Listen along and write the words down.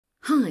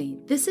Hi,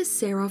 this is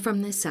Sarah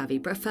from The Savvy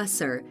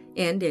Professor,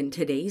 and in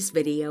today's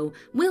video,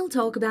 we'll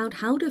talk about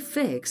how to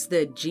fix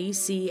the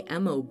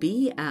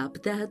gCMOB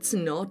app that's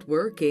not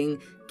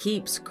working,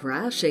 keeps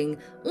crashing,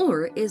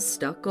 or is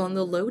stuck on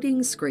the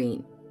loading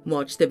screen.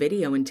 Watch the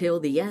video until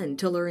the end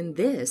to learn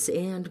this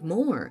and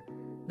more.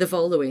 The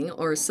following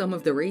are some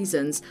of the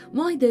reasons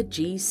why the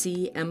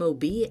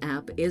gCMOB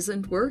app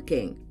isn't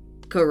working: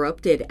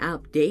 corrupted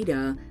app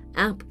data,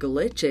 app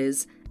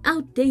glitches,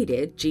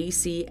 outdated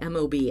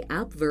gCMOB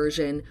app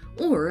version,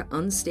 or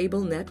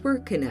unstable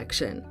network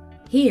connection.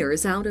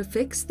 Here's how to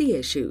fix the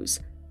issues.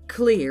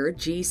 Clear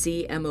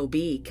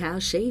gCMOB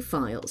cache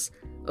files.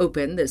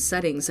 Open the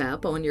Settings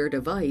app on your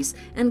device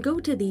and go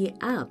to the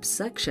Apps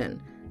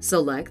section.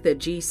 Select the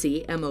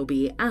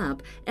gCMOB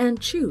app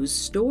and choose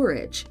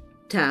Storage.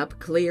 Tap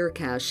Clear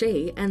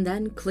Cache and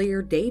then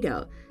Clear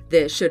Data.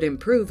 This should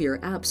improve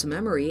your app's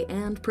memory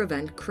and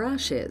prevent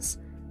crashes.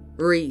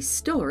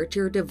 Restart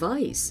your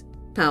device.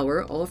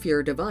 Power off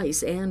your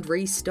device and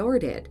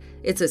restart it.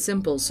 It's a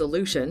simple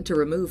solution to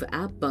remove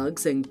app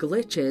bugs and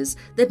glitches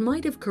that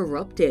might have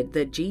corrupted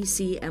the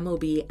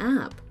gCMOB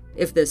app.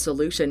 If the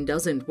solution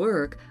doesn't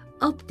work,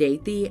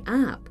 update the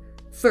app.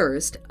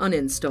 First,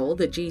 uninstall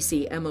the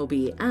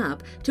gCMOB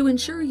app to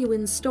ensure you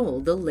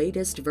install the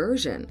latest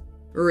version.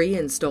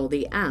 Reinstall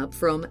the app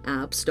from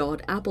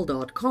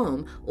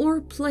apps.apple.com or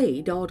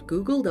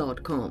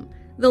play.google.com.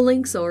 The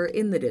links are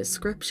in the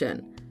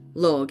description.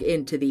 Log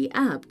into the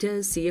app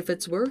to see if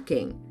it's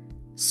working.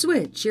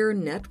 Switch your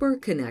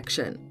network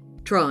connection.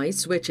 Try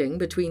switching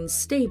between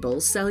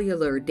stable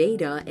cellular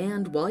data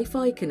and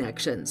Wi-Fi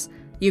connections.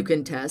 You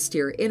can test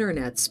your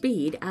internet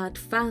speed at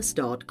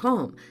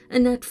fast.com, a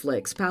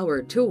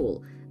Netflix-powered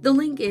tool. The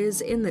link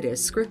is in the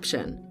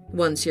description.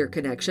 Once your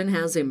connection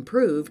has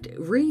improved,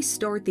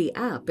 restart the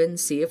app and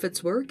see if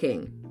it's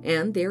working.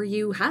 And there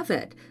you have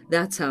it.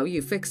 That's how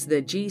you fix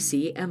the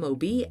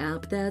gCMOB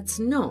app that's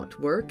not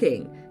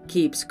working,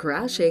 keeps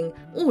crashing,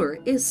 or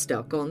is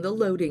stuck on the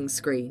loading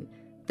screen.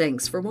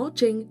 Thanks for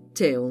watching.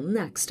 Till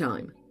next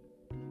time.